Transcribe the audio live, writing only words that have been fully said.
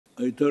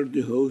I thought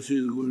the House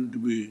is going to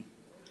be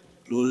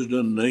closed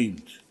on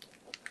 9th,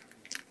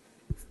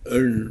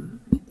 and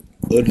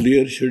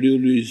earlier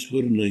schedule is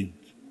for 9th.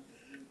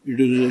 It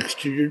was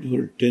extended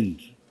for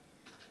 10th.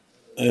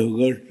 I have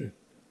got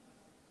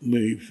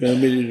my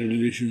family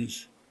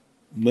relations,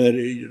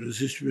 marriage,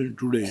 reception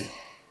today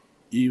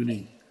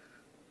evening.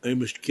 I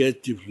must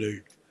catch the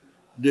flight.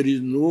 There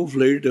is no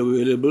flight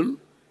available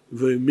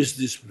if I miss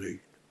this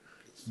flight.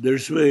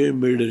 That's why I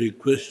made a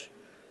request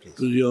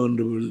to the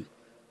Honorable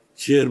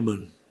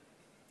Chairman.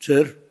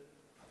 Sir,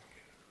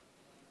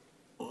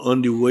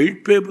 on the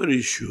white paper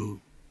issue,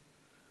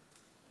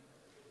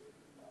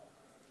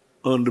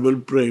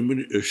 Honorable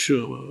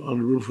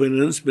Honorable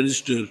Finance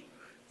Minister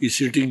is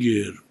sitting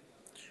here.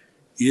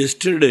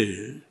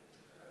 Yesterday,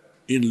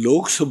 in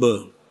Lok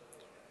Sahba,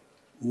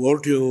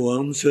 what you have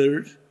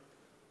answered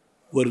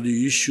were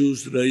the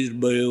issues raised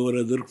by our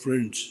other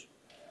friends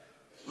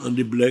on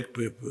the black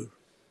paper.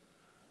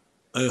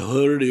 I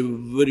heard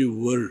every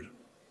word.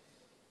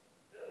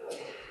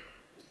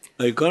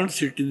 I can't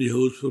sit in the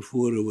house for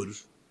 4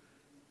 hours.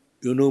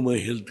 You know my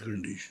health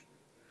condition.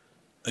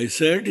 I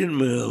sat in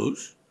my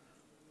house.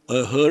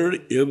 I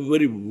heard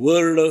every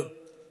word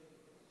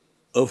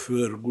of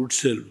your good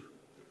self,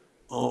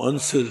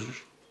 answers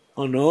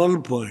on all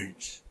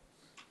points.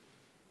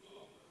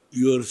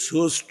 You are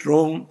so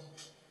strong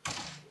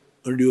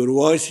and your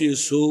voice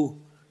is so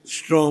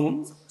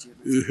strong,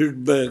 you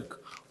hit back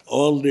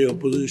all the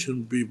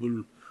opposition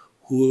people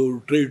who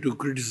have tried to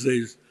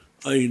criticize.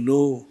 I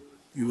know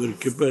your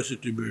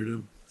capacity,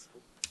 madam,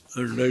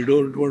 and I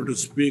don't want to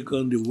speak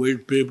on the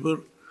white paper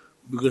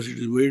because it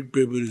is white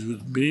paper is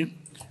with me.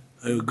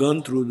 I have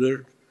gone through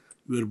that.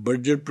 Your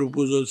budget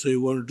proposals I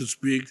want to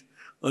speak.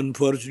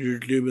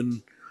 Unfortunately,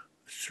 when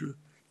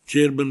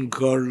chairman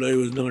called, I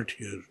was not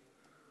here.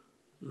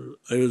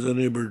 I was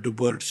unable to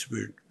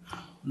participate.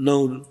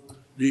 Now,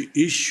 the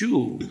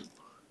issue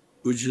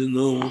which is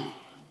now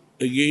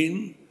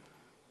again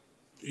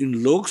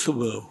in Lok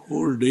Sabha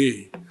whole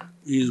day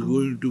is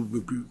going to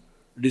be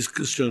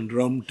discussed on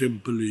Ram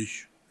Temple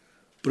issue.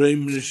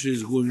 Prime Minister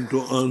is going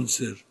to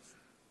answer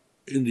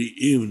in the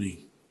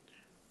evening,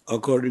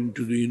 according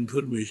to the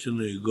information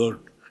I got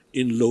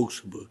in Lok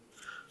Sabha.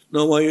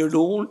 Now I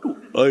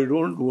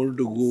don't want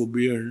to go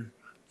beyond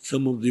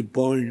some of the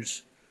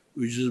points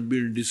which has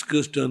been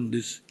discussed on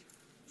this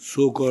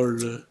so-called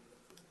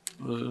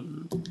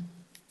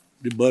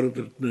the Bharat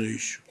Ratna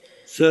issue.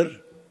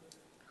 Sir,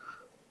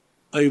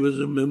 I was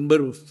a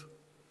member of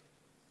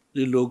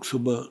the Lok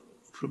Sabha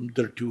from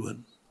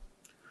 31.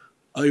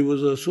 I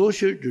was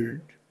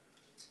associated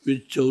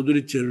with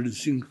Chaudhary Charan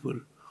Singh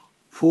for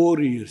 4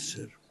 years,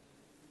 sir.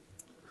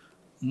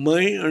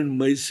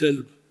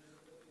 Myself,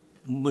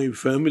 my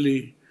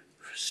family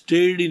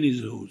stayed in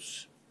his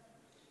house.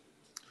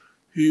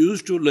 He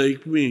used to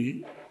like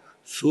me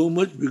so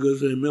much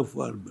because I am a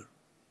farmer.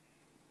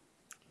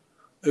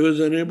 I was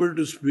unable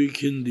to speak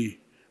Hindi.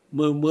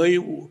 My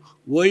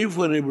wife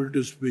unable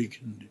to speak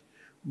Hindi.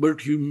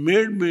 But he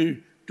made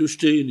me to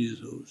stay in his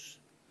house.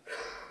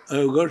 I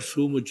have got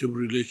so much of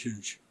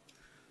relationship.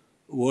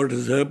 What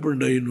has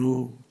happened, I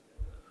know.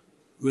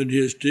 When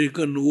he has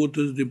taken oath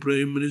as the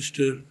Prime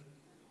Minister,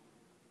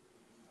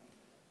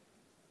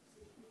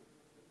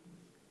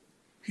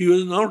 he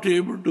was not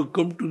able to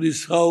come to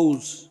this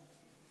house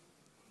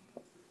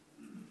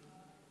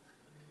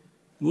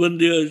when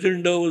the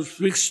agenda was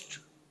fixed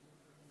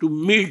to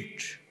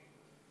meet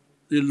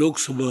the Lok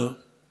Sabha.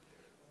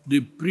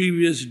 The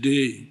previous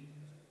day,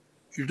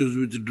 it was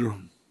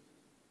withdrawn.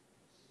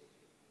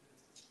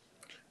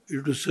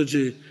 It was such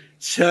a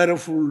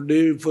sorrowful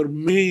day for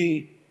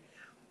me.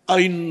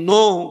 I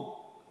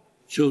know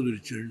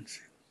Chaudhary Charan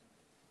Singh.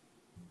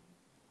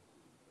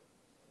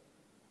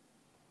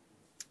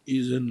 He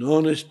is an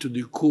honest to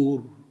the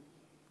core.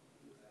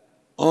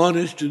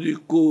 Honest to the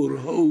core.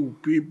 How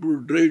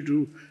people try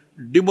to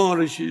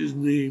demolish his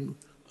name,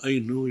 I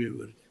know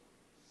everything.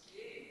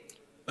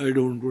 I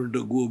don't want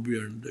to go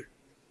beyond that.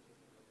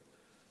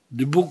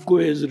 The book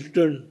he has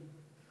written,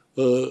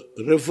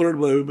 referred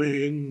by my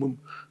young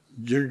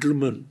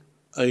gentleman,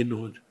 I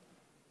know it.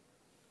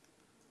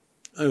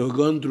 I have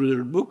gone through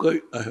that book.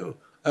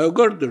 I have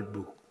got that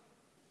book.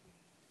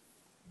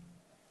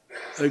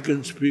 I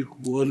can speak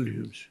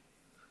volumes.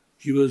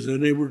 He was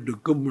unable to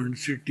come and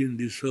sit in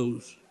this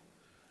house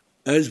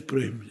as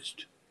Prime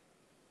Minister.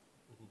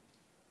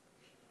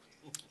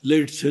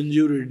 Late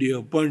Sanjeev Reddy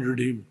appointed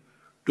him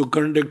to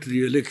conduct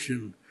the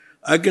election.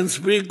 I can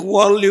speak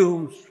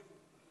volumes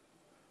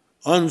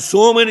on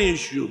so many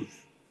issues.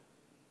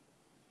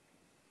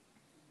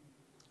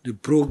 The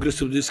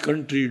progress of this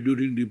country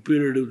during the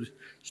period of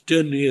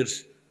 10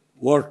 years,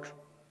 what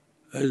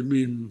has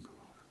been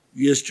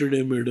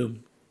yesterday,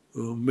 madam,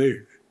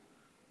 made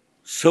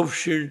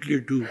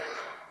sufficiently to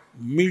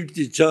meet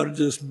the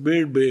charges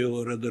made by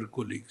our other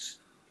colleagues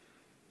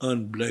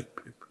on black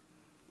paper.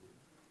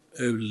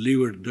 I will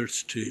leave at that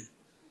stage.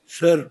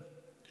 Sir,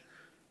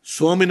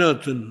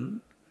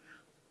 Swaminathan,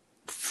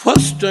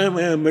 first time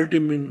I met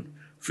him in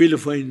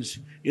Philippines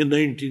in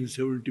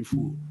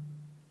 1974.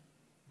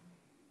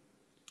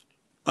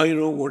 I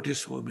know what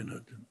is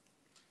Swaminathan.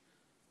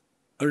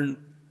 And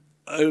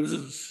I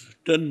was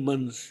 10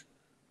 months.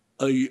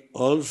 I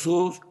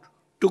also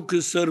took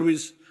his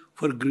service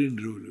for Green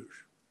Revolution.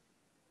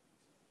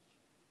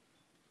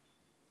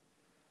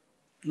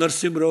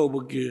 Narasimha Rao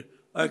ಬಗ್ಗೆ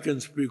I can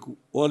speak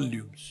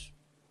volumes.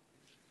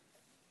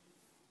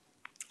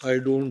 I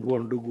don't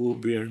want to go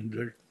beyond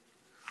that.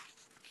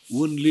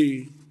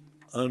 Only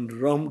on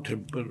Ram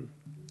Temple,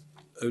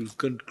 I will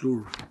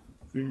conclude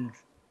in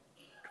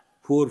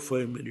 4 or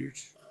 5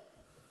 minutes.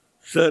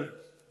 Sir,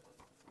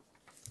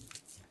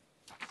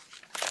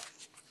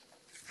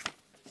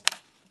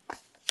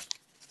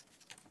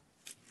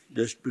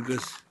 just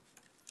because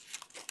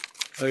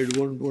I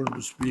don't want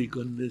to speak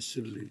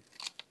unnecessarily,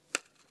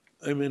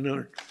 I may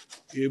not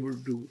be able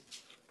to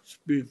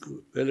speak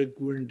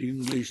eloquent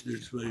English,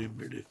 that's why I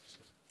made it.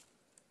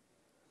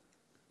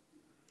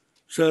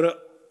 Sir,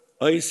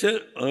 I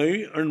said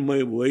I and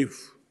my wife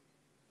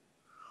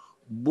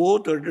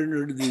both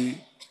attended the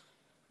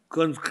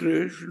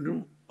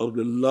consecration of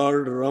the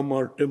Lord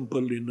Rama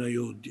temple in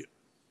Ayodhya.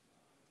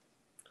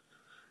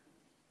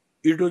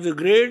 It was a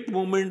great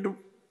moment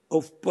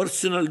of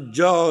personal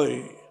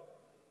joy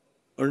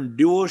and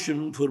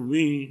devotion for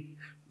me,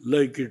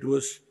 like it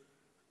was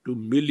to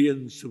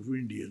millions of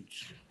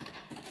Indians.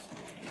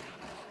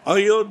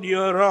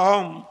 Ayodhya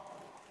Ram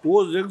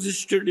was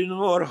existed in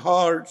our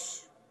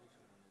hearts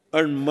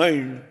and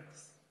mind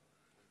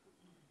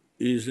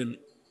is an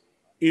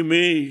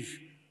image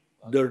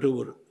that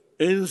our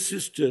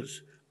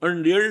ancestors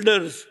and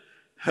elders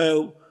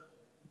have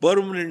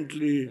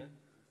permanently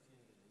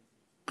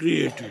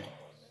created.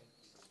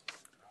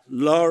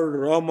 Lord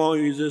Rama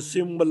is a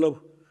symbol of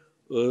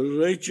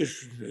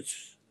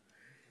righteousness.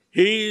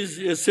 He is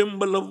a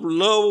symbol of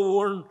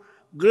love and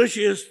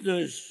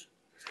graciousness.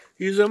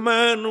 He is a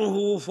man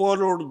who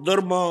followed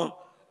Dharma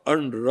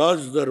and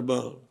Raj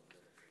Dharma.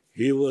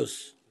 He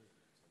was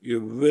a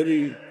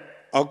very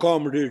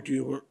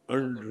accommodative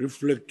and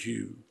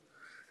reflective.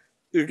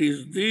 It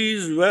is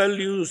these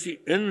values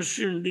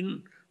ancient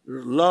in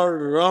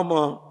Lord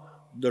Rama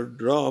that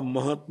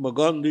Mahatma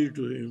Gandhi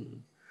to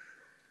him,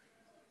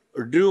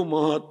 drew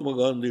Mahatma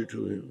Gandhi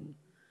to him.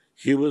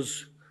 He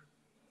was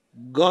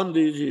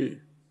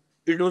Gandhiji.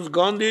 It was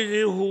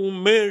Gandhiji who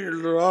made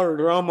Lord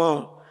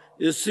Rama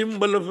a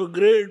symbol of the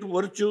great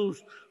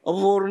virtues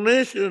of our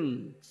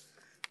nation.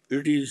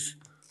 It is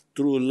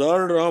through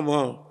Lord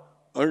Rama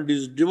and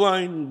his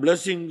divine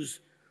blessings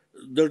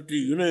that he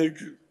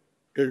united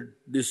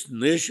this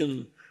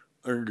nation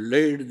and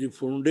laid the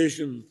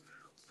foundation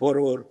for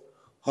our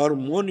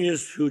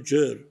harmonious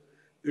future.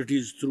 It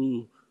is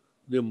through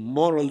the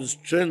moral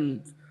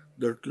strength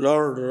that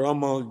Lord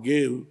Rama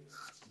gave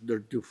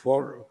that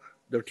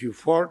he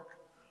fought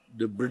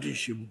the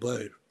British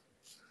Empire.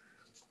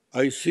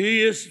 I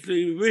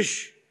seriously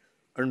wish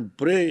and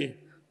pray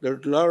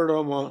that Lord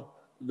Rama,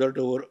 that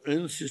our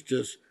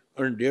ancestors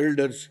and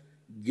elders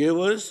gave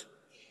us,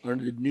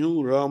 and the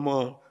new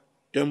Rama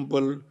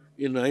temple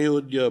in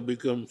Ayodhya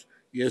becomes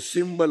a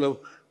symbol of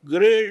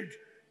great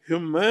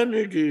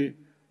humanity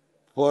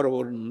for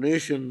our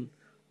nation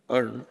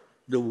and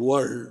the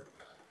world.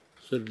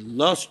 So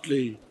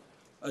lastly,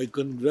 I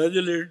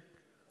congratulate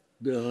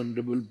the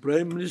Honorable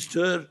Prime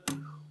Minister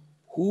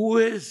who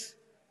has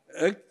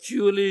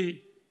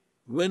actually,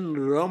 when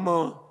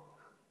Rama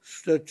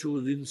statue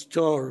was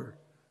installed,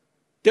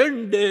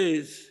 10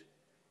 days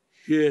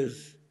he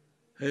has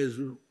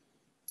a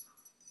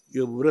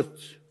vrat,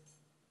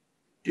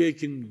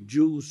 taking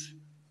juice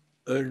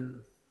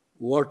and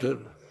water.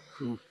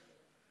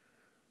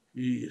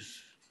 He is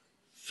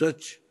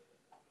such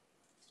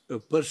a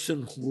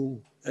person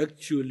who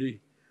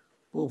actually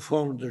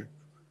performed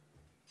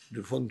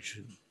the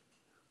function.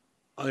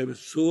 I was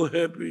so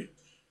happy,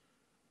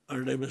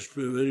 and I must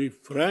be very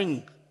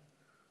frank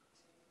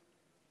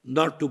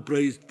not to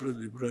praise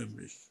the Prime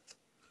Minister.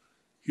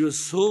 He was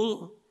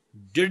so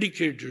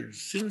dedicated,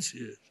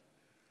 sincere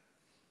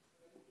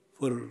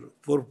for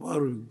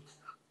performing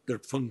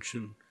that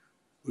function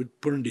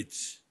with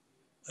Pandits.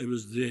 I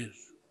was there.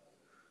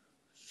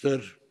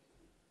 Sir,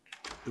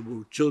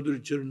 about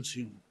Chaudhry Charan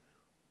Singh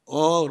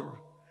or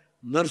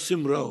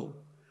Narasimha Rao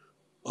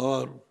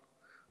or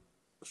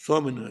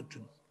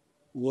Swaminathan,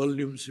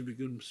 volumes we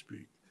can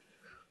speak.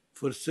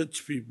 For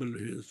such people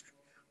he has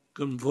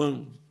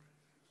confirmed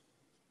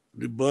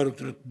the Bharat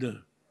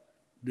Ratna,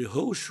 the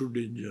house should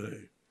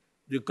enjoy,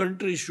 the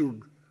country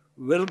should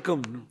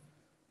welcome them.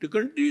 The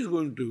country is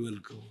going to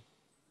welcome.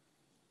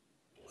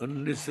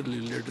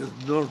 Unnecessarily, let us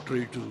not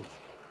try to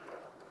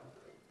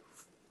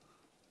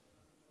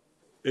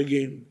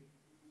again.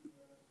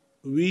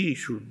 We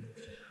should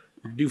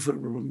differ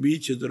from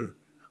each other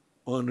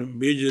on a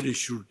major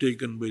issue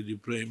taken by the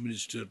Prime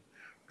Minister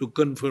to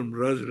confirm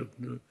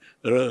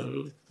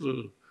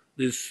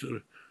this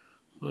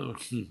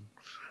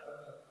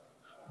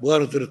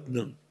Bharat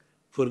Ratna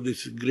for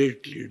these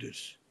great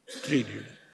leaders, three leaders.